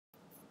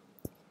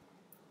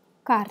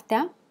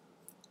Cartea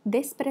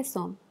Despre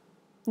somn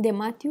de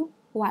Matthew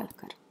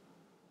Walker.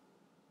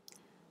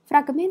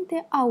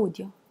 Fragmente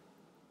audio.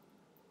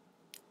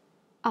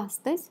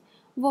 Astăzi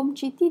vom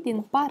citi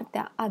din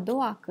partea a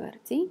doua a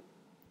cărții,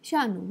 și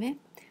anume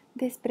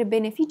despre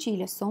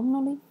beneficiile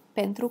somnului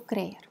pentru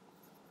creier.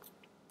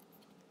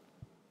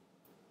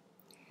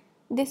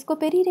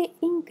 Descoperire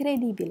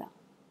incredibilă!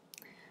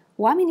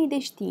 Oamenii de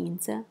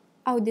știință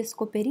au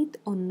descoperit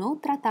un nou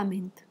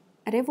tratament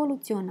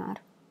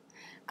revoluționar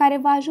care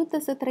vă ajută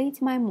să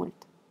trăiți mai mult,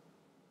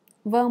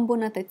 vă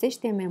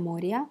îmbunătățește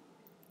memoria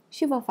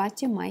și vă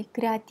face mai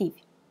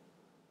creativi.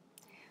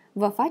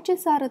 Vă face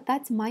să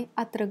arătați mai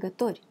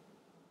atrăgători,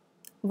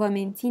 vă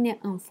menține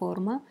în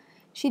formă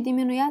și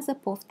diminuează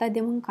pofta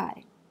de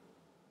mâncare.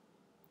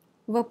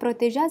 Vă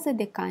protejează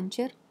de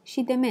cancer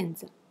și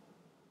demență.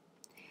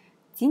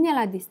 Ține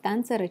la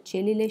distanță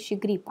răcelile și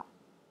gripa.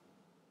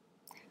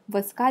 Vă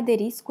scade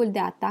riscul de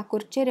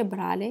atacuri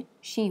cerebrale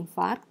și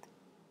infarct,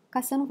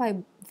 ca să nu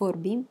mai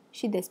vorbim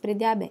și despre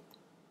diabet.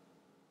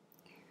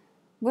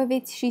 Vă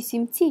veți și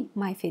simți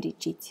mai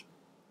fericiți,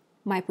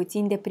 mai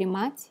puțin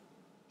deprimați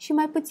și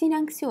mai puțin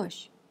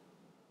anxioși.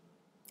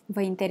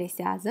 Vă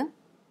interesează?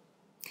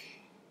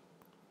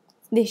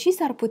 Deși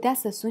s-ar putea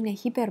să sune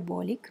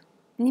hiperbolic,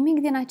 nimic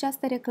din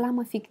această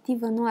reclamă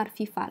fictivă nu ar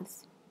fi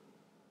fals.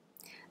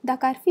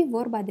 Dacă ar fi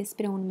vorba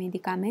despre un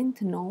medicament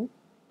nou,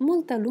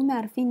 multă lume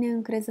ar fi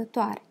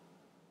neîncrezătoare.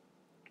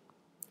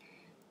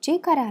 Cei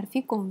care ar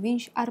fi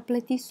convinși ar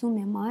plăti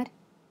sume mari,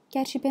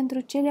 chiar și pentru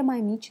cele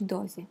mai mici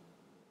doze.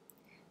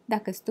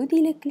 Dacă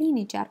studiile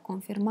clinice ar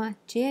confirma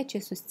ceea ce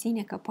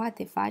susține că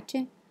poate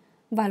face,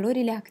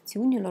 valorile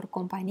acțiunilor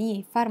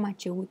companiei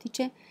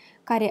farmaceutice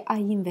care a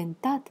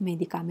inventat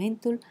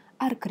medicamentul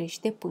ar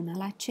crește până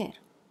la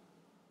cer.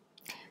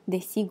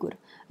 Desigur,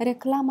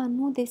 reclama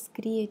nu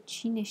descrie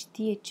cine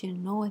știe ce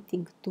nouă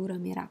tinctură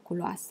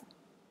miraculoasă,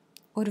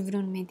 ori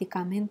vreun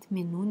medicament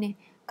minune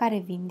care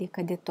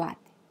vindecă de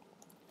toate,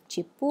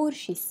 ci pur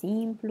și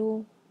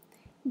simplu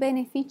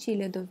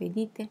beneficiile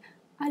dovedite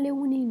ale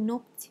unei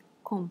nopți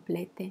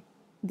complete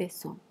de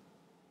somn.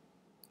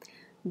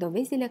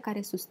 Dovezile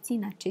care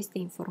susțin aceste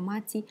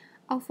informații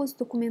au fost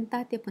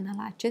documentate până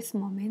la acest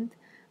moment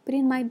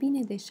prin mai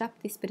bine de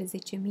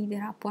 17.000 de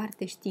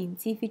rapoarte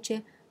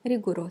științifice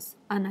riguros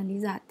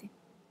analizate.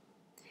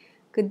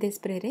 Cât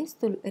despre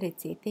restul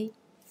rețetei,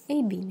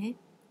 ei bine,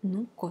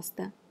 nu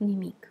costă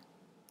nimic.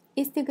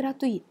 Este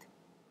gratuit.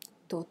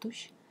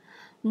 Totuși,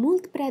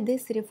 mult prea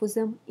des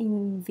refuzăm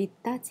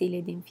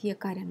invitațiile din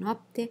fiecare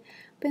noapte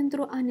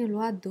pentru a ne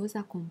lua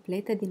doza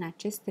completă din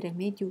acest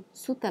remediu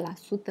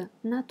 100%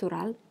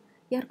 natural,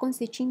 iar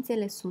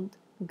consecințele sunt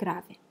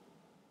grave.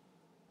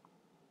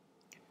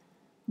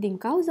 Din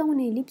cauza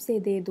unei lipse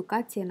de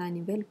educație la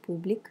nivel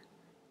public,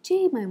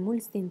 cei mai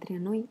mulți dintre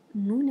noi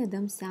nu ne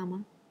dăm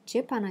seama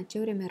ce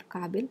panaceu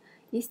remarcabil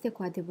este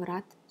cu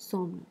adevărat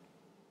somnul.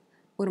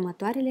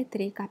 Următoarele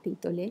 3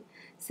 capitole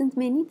sunt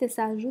menite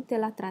să ajute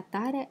la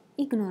tratarea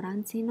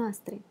ignoranței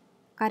noastre,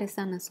 care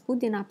s-a născut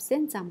din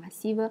absența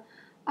masivă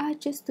a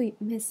acestui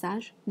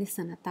mesaj de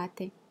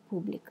sănătate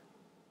publică.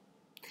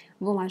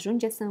 Vom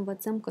ajunge să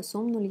învățăm că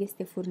somnul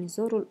este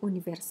furnizorul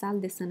universal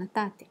de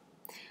sănătate.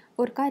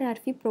 Oricare ar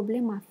fi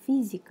problema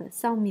fizică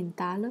sau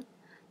mentală,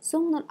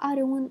 somnul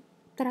are un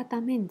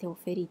tratament de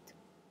oferit.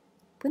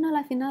 Până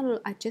la finalul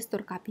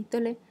acestor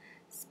capitole,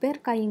 sper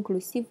ca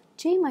inclusiv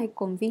cei mai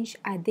convinși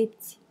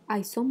adepți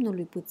ai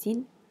somnului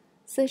puțin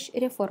să-și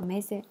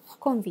reformeze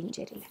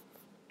convingerile.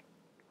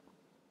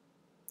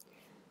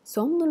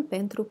 Somnul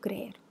pentru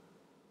creier.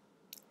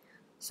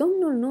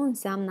 Somnul nu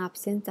înseamnă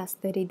absența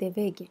stării de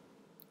veche.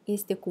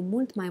 Este cu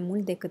mult mai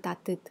mult decât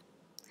atât.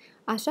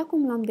 Așa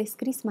cum l-am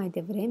descris mai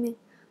devreme,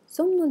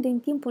 somnul din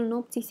timpul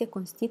nopții se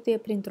constituie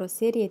printr-o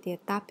serie de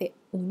etape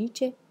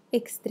unice,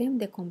 extrem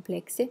de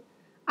complexe,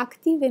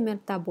 active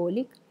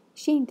metabolic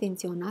și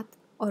intenționat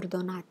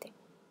ordonate.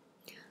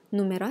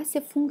 Numeroase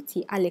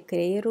funcții ale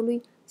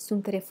creierului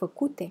sunt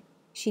refăcute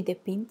și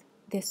depind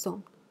de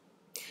somn.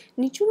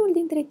 Niciunul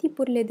dintre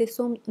tipurile de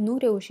somn nu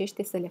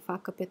reușește să le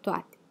facă pe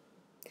toate.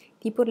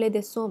 Tipurile de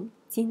somn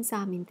țin să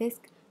amintesc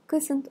că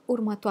sunt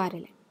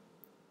următoarele: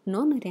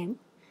 non-REM,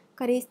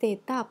 care este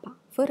etapa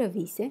fără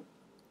vise,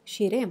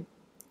 și REM,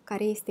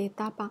 care este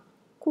etapa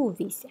cu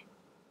vise.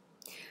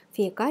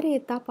 Fiecare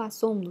etapă a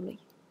somnului,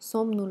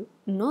 somnul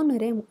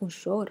non-REM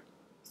ușor,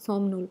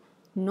 somnul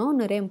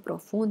non-REM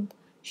profund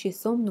și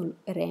somnul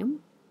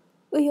REM,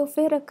 îi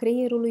oferă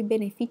creierului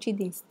beneficii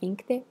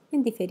distincte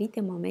în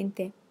diferite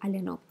momente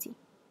ale nopții.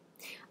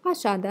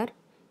 Așadar,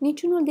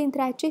 niciunul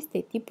dintre aceste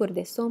tipuri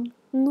de somn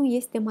nu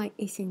este mai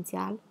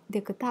esențial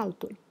decât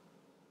altul.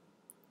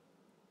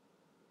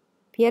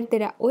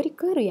 Pierderea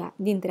oricăruia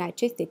dintre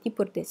aceste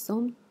tipuri de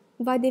somn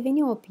va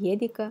deveni o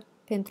piedică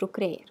pentru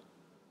creier.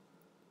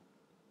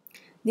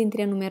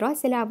 Dintre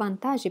numeroasele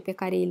avantaje pe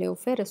care îi le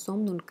oferă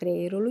somnul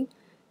creierului,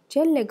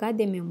 cel legat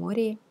de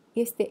memorie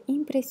este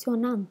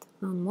impresionant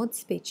în mod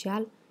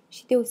special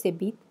și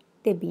deosebit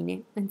de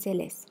bine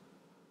înțeles.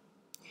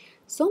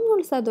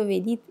 Somnul s-a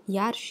dovedit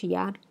iar și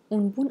iar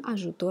un bun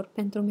ajutor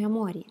pentru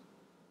memorie.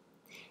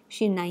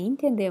 și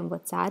înainte de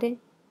învățare,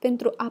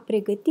 pentru a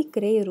pregăti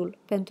creierul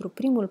pentru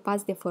primul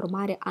pas de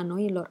formare a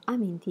noilor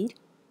amintiri,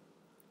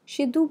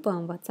 și după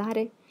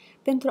învățare,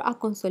 pentru a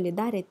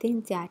consolida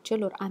retenția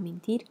acelor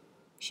amintiri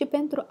și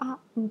pentru a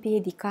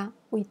împiedica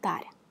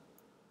uitarea.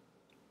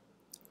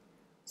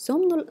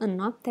 Somnul în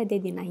noaptea de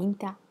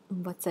dinaintea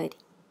învățării.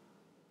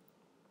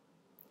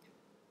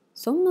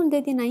 Somnul de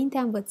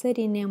dinaintea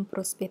învățării ne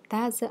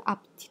împrospătează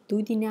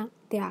aptitudinea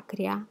de a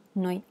crea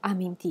noi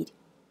amintiri.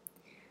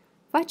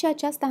 Face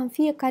aceasta în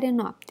fiecare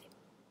noapte.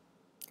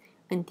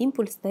 În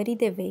timpul stării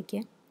de veche,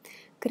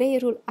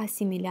 creierul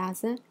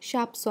asimilează și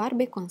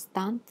absoarbe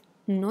constant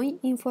noi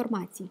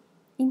informații,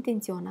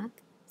 intenționat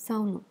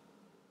sau nu.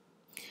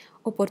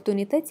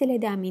 Oportunitățile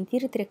de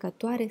amintiri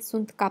trecătoare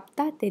sunt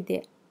captate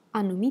de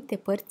anumite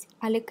părți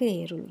ale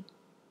creierului.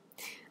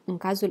 În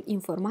cazul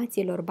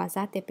informațiilor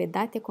bazate pe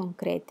date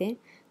concrete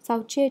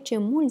sau ceea ce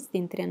mulți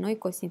dintre noi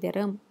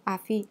considerăm a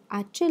fi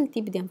acel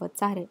tip de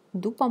învățare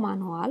după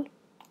manual,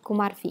 cum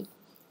ar fi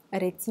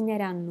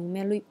reținerea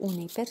numelui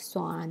unei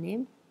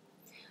persoane,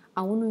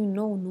 a unui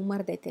nou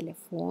număr de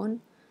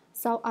telefon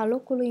sau a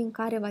locului în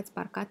care v-ați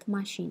parcat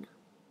mașina.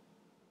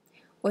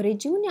 O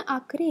regiune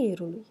a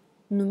creierului,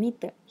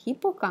 numită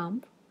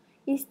hipocamp,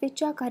 este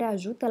cea care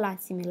ajută la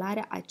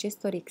asimilarea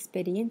acestor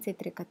experiențe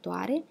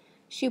trecătoare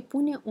și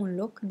pune un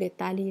loc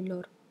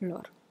detaliilor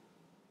lor.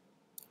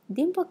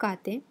 Din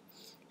păcate,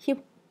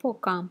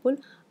 hipocampul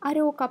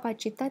are o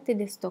capacitate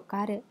de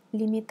stocare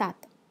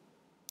limitată,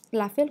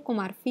 la fel cum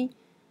ar fi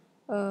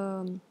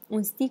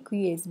un stick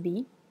USB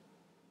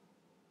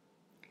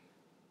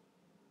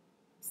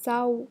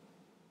sau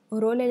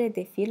rolele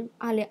de film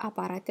ale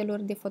aparatelor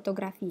de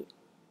fotografie.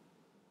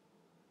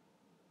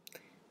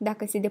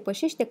 Dacă se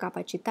depășește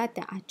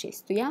capacitatea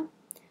acestuia,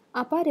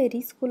 apare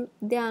riscul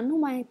de a nu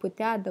mai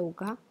putea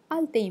adăuga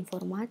alte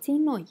informații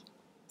noi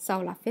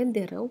sau, la fel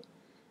de rău,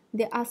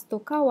 de a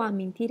stoca o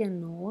amintire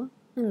nouă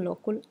în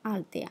locul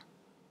alteia.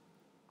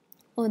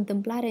 O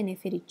întâmplare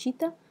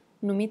nefericită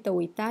numită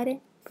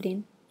uitare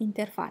prin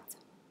interfață.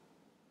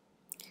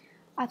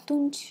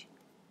 Atunci,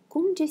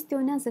 cum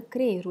gestionează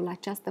creierul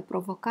această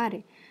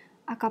provocare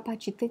a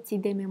capacității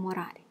de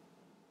memorare?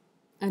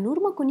 În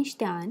urmă cu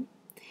niște ani,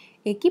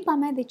 echipa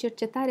mea de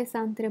cercetare s-a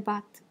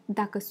întrebat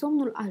dacă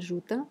somnul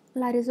ajută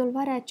la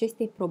rezolvarea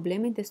acestei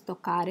probleme de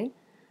stocare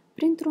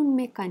printr-un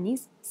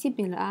mecanism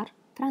similar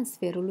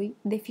transferului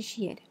de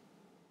fișiere.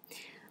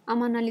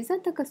 Am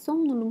analizat că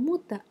somnul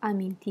mută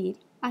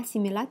amintiri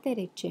asimilate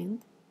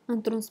recent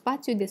într-un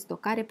spațiu de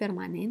stocare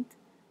permanent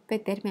pe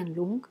termen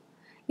lung,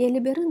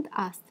 eliberând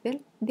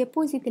astfel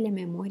depozitele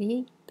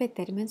memoriei pe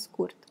termen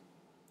scurt,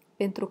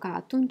 pentru că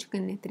atunci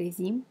când ne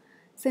trezim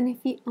să ne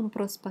fi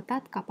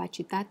împrospătat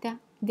capacitatea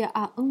de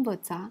a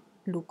învăța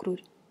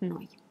lucruri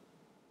noi.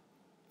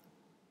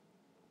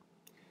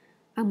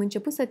 Am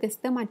început să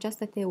testăm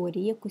această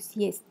teorie cu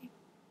sieste.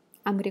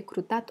 Am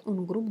recrutat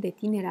un grup de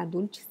tineri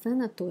adulți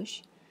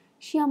sănătoși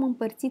și am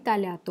împărțit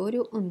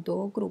aleatoriu în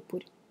două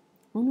grupuri.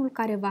 Unul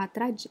care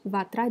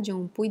va trage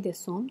un pui de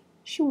somn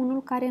și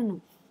unul care nu.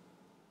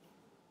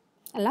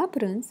 La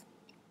prânz,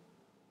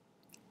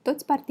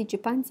 toți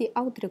participanții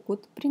au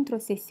trecut printr-o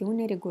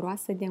sesiune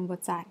riguroasă de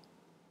învățare.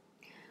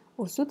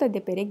 100 de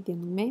perechi de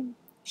nume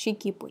și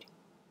chipuri,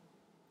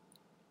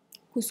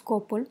 cu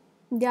scopul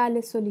de a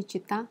le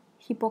solicita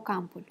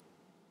hipocampul,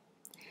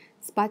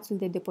 spațiul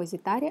de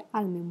depozitare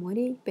al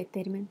memoriei pe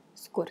termen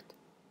scurt.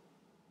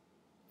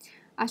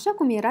 Așa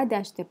cum era de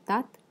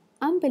așteptat,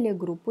 ambele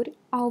grupuri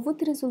au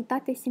avut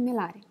rezultate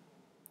similare.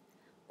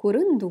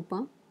 Curând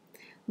după,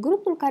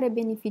 grupul care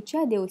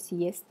beneficia de o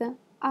siestă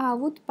a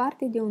avut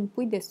parte de un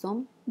pui de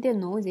somn de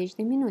 90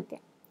 de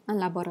minute în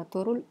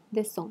laboratorul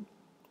de somn,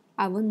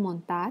 având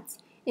montați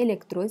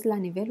electrozi la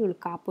nivelul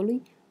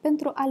capului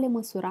pentru a le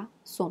măsura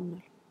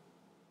somnul.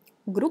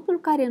 Grupul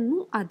care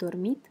nu a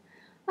dormit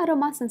a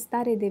rămas în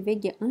stare de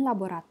veche în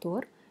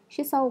laborator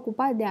și s-a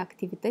ocupat de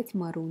activități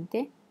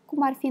mărunte,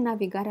 cum ar fi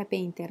navigarea pe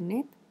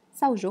internet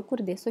sau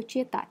jocuri de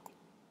societate.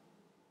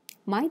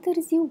 Mai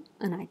târziu,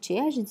 în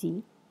aceeași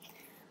zi,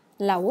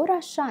 la ora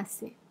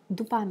 6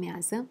 după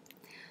amiază,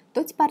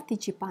 toți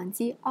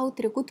participanții au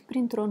trecut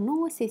printr-o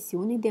nouă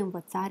sesiune de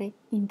învățare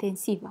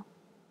intensivă,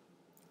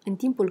 în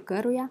timpul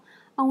căruia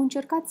au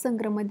încercat să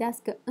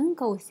îngrămădească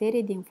încă o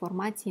serie de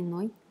informații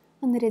noi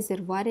în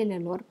rezervoarele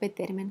lor pe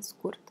termen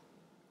scurt,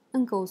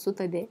 încă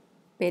 100 de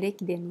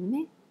perechi de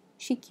nume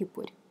și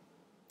chipuri.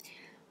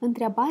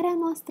 Întrebarea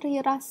noastră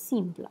era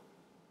simplă.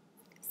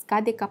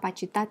 Scade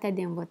capacitatea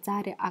de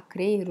învățare a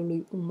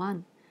creierului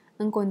uman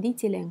în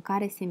condițiile în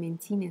care se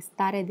menține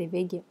starea de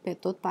veche pe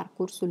tot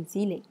parcursul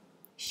zilei?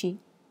 Și,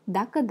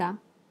 dacă da,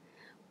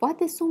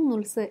 poate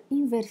somnul să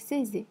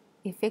inverseze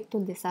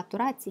efectul de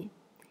saturație,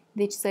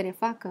 deci să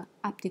refacă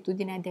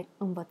aptitudinea de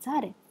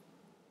învățare?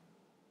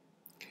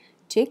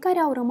 Cei care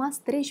au rămas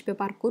treji pe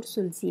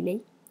parcursul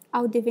zilei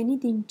au devenit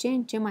din ce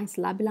în ce mai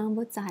slabi la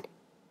învățare,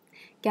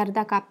 chiar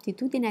dacă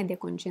aptitudinea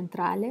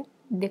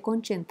de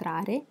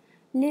concentrare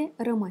le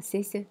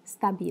rămăsese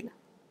stabilă.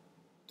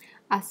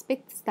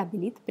 Aspect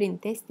stabilit prin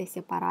teste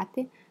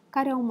separate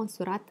care au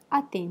măsurat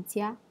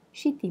atenția,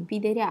 și timpii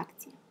de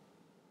reacție.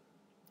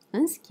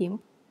 În schimb,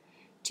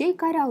 cei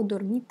care au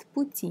dormit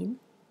puțin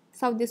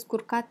s-au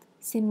descurcat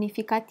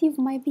semnificativ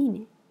mai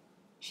bine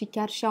și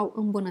chiar și-au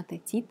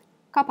îmbunătățit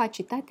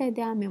capacitatea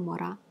de a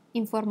memora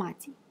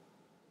informații.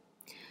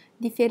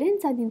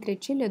 Diferența dintre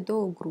cele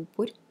două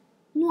grupuri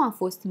nu a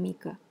fost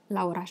mică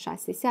la ora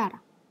 6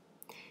 seara.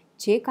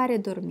 Cei care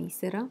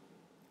dormiseră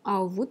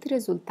au avut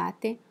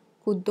rezultate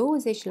cu 20%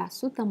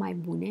 mai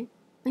bune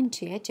în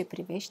ceea ce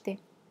privește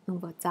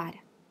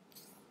învățarea.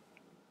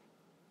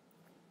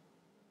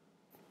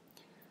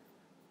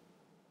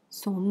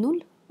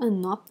 Somnul în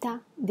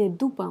noaptea de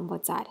după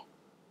învățare.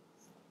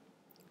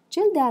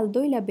 Cel de-al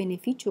doilea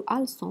beneficiu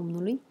al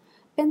somnului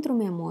pentru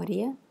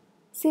memorie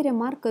se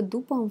remarcă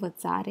după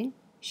învățare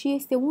și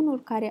este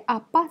unul care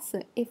apasă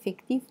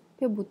efectiv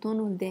pe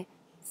butonul de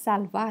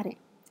salvare,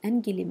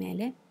 în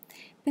ghilimele,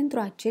 pentru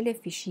acele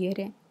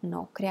fișiere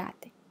nou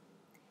create.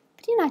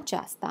 Prin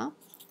aceasta,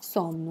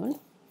 somnul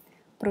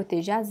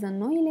protejează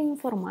noile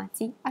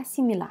informații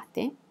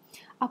asimilate,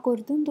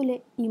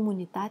 acordându-le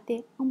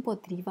imunitate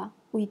împotriva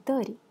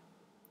uitării,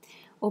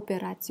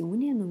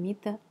 operațiune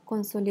numită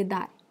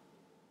consolidare.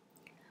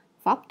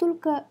 Faptul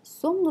că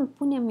somnul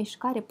pune în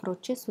mișcare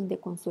procesul de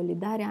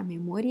consolidare a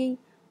memoriei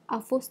a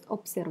fost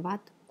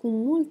observat cu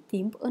mult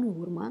timp în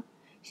urmă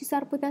și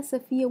s-ar putea să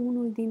fie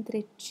unul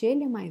dintre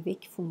cele mai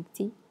vechi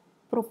funcții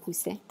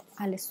propuse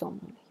ale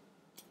somnului.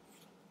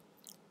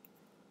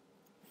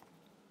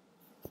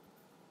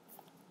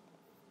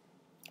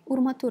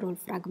 Următorul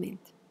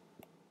fragment.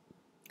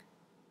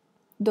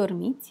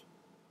 Dormiți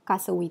ca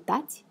să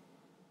uitați?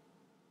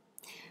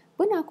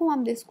 Până acum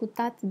am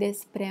discutat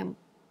despre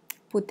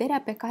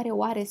puterea pe care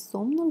o are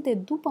somnul de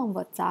după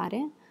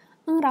învățare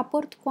în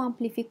raport cu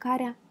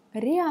amplificarea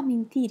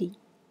reamintirii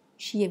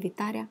și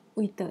evitarea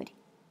uitării.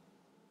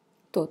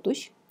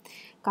 Totuși,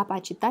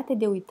 capacitatea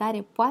de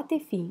uitare poate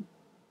fi,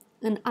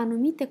 în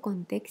anumite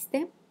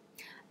contexte,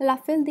 la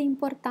fel de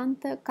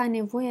importantă ca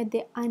nevoia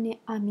de a ne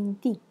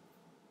aminti.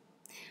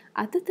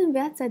 Atât în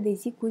viața de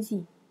zi cu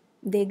zi,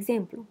 de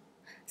exemplu,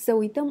 să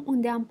uităm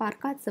unde am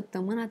parcat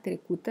săptămâna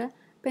trecută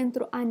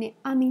pentru a ne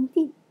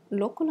aminti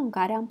locul în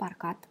care am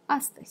parcat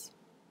astăzi,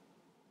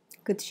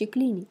 cât și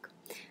clinic,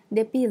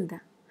 de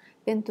pildă,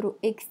 pentru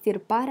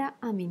extirparea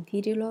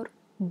amintirilor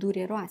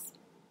dureroase,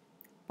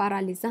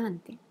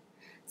 paralizante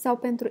sau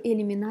pentru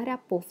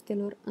eliminarea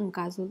poftelor în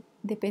cazul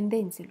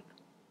dependențelor.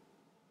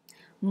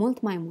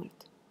 Mult mai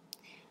mult,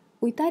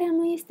 uitarea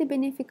nu este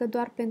benefică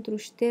doar pentru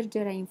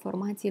ștergerea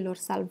informațiilor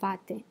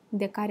salvate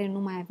de care nu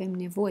mai avem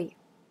nevoie.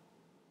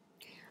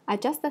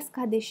 Aceasta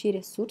scade și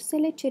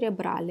resursele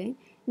cerebrale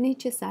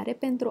necesare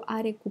pentru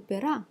a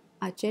recupera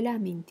acele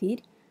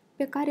amintiri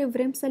pe care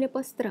vrem să le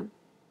păstrăm.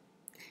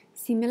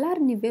 Similar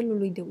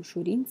nivelului de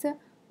ușurință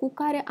cu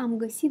care am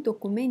găsit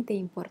documente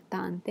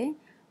importante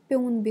pe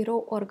un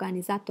birou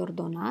organizat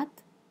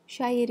ordonat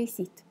și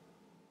aerisit.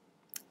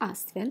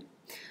 Astfel,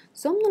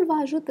 somnul vă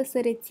ajută să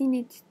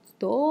rețineți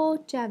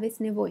tot ce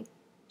aveți nevoie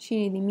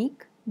și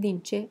nimic din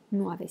ce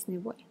nu aveți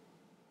nevoie,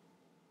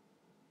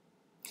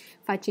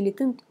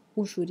 facilitând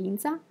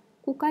ușurința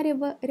cu care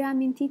vă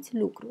reamintiți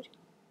lucruri.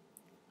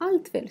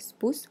 Altfel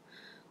spus,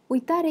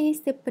 uitarea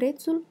este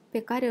prețul pe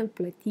care îl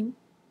plătim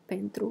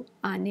pentru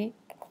a ne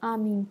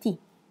aminti.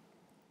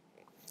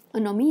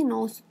 În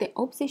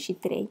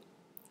 1983,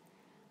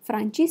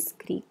 Francis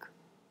Crick,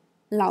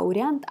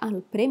 laureat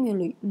al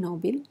premiului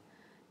Nobel,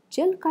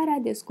 cel care a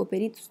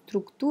descoperit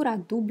structura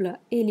dublă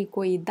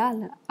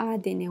elicoidală a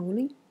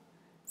ADN-ului,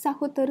 s-a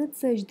hotărât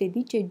să își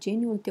dedice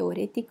geniul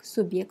teoretic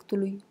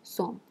subiectului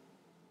somn.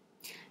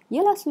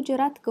 El a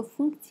sugerat că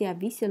funcția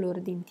viselor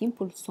din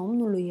timpul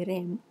somnului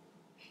REM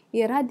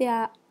era de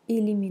a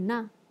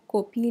elimina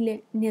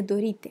copiile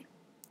nedorite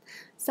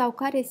sau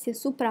care se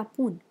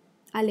suprapun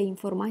ale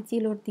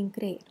informațiilor din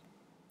creier,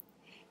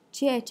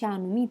 ceea ce a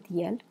numit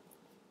el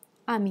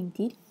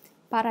amintiri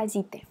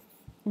parazite,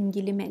 în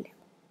ghilimele.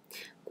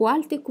 Cu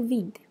alte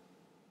cuvinte,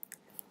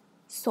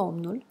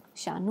 somnul,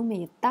 și anume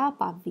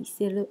etapa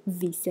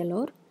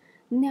viselor,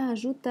 ne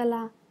ajută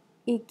la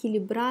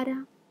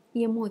echilibrarea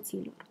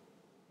emoțiilor,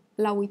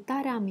 la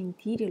uitarea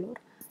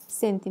amintirilor,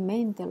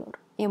 sentimentelor,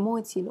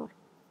 emoțiilor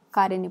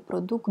care ne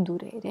produc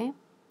durere,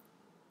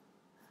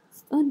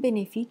 în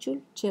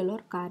beneficiul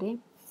celor care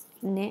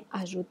ne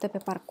ajută pe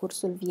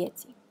parcursul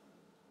vieții.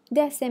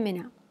 De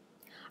asemenea,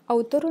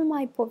 autorul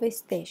mai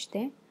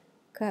povestește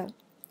că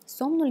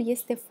somnul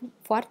este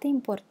foarte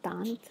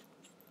important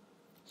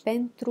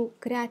pentru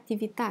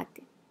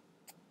creativitate.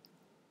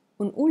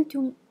 Un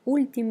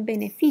ultim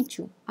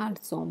beneficiu al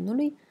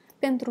somnului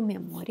pentru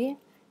memorie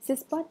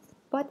se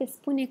poate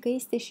spune că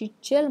este și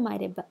cel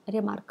mai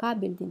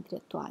remarcabil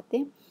dintre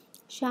toate,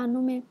 și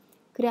anume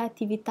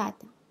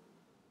creativitatea.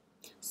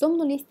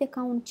 Somnul este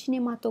ca un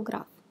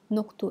cinematograf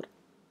nocturn,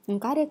 în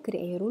care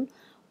creierul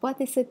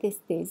poate să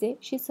testeze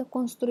și să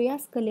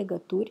construiască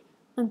legături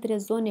între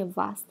zone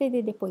vaste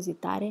de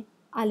depozitare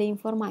ale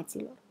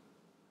informațiilor.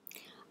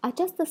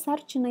 Această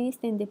sarcină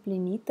este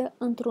îndeplinită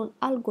într-un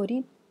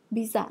algoritm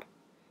bizar,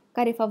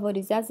 care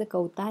favorizează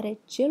căutarea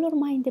celor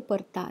mai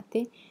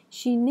îndepărtate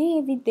și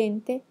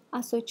neevidente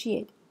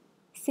asocieri,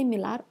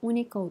 similar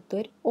unei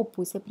căutări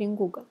opuse prin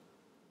Google.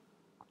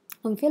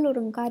 În felul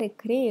în care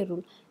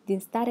creierul din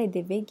stare de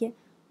veche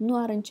nu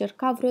ar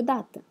încerca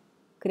vreodată.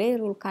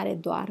 Creierul care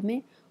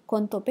doarme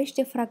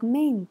contopește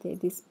fragmente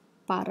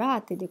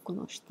disparate de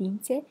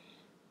cunoștințe,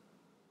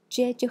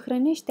 ceea ce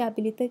hrănește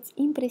abilități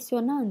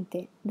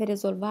impresionante de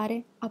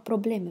rezolvare a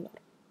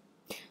problemelor.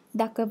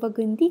 Dacă vă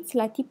gândiți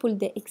la tipul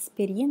de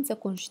experiență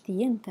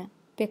conștientă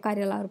pe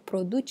care l-ar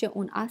produce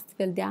un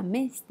astfel de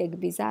amestec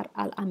bizar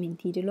al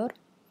amintirilor,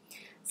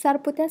 s-ar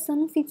putea să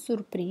nu fiți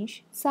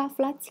surprinși să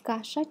aflați că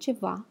așa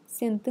ceva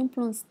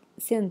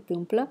se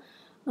întâmplă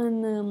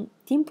în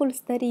timpul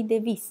stării de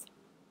vis,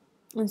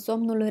 în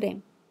somnul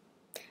REM.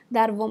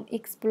 Dar vom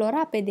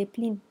explora pe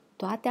deplin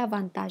toate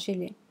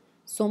avantajele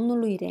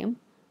somnului REM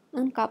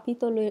în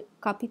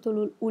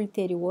capitolul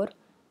ulterior,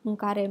 în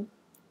care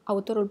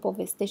autorul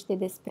povestește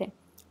despre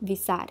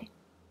visare.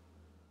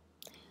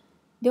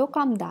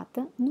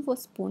 Deocamdată nu vă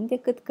spun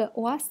decât că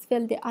o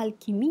astfel de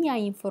alchimie a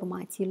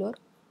informațiilor,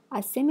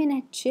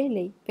 asemenea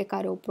celei pe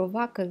care o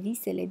provoacă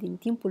visele din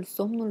timpul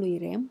somnului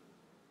REM,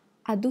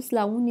 a dus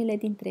la unele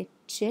dintre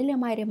cele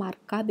mai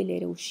remarcabile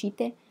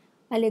reușite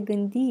ale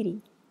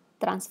gândirii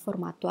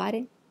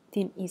transformatoare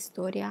din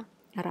istoria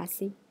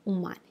rasei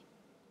umane.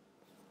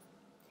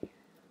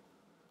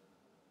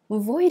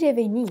 Voi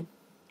reveni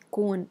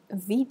cu un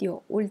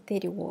video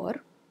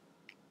ulterior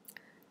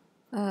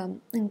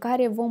în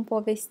care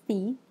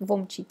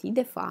vom citi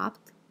de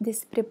fapt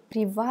despre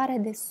privarea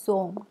de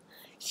somn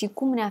și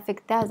cum ne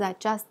afectează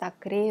aceasta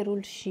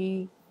creierul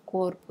și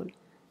corpul.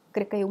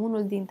 Cred că e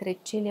unul dintre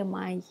cele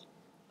mai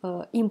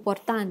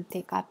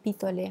importante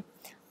capitole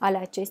ale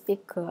acestei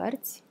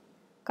cărți,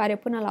 care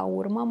până la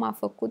urmă m-a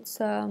făcut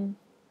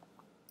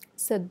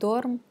să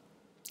dorm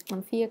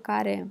în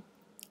fiecare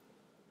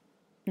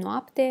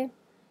noapte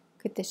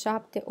câte 7-8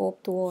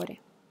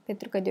 ore.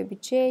 Pentru că de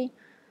obicei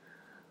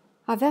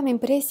aveam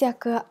impresia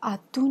că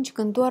atunci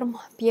când dorm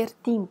pierd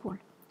timpul,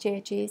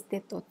 ceea ce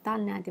este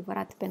total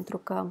neadevărat, pentru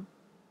că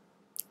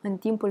în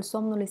timpul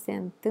somnului se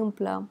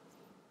întâmplă,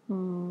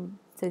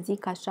 să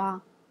zic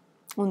așa,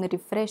 un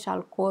refresh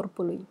al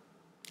corpului,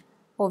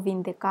 o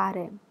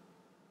vindecare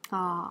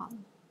a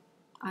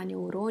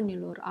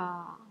neuronilor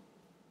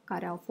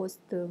care au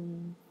fost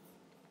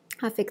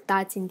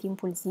afectați în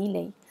timpul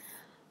zilei,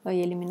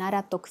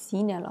 eliminarea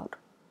toxinelor,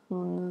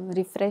 un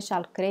refresh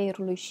al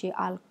creierului și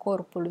al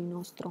corpului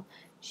nostru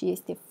și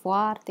este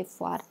foarte,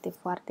 foarte,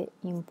 foarte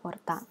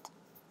important.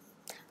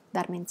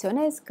 Dar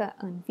menționez că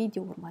în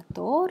video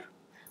următor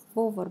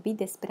vom vorbi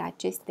despre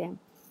aceste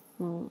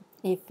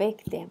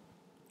efecte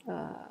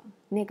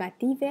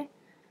negative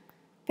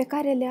pe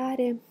care le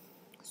are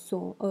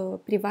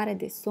privarea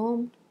de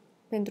somn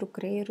pentru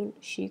creierul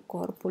și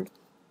corpul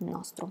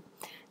nostru.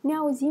 Ne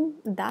auzim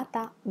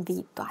data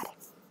viitoare!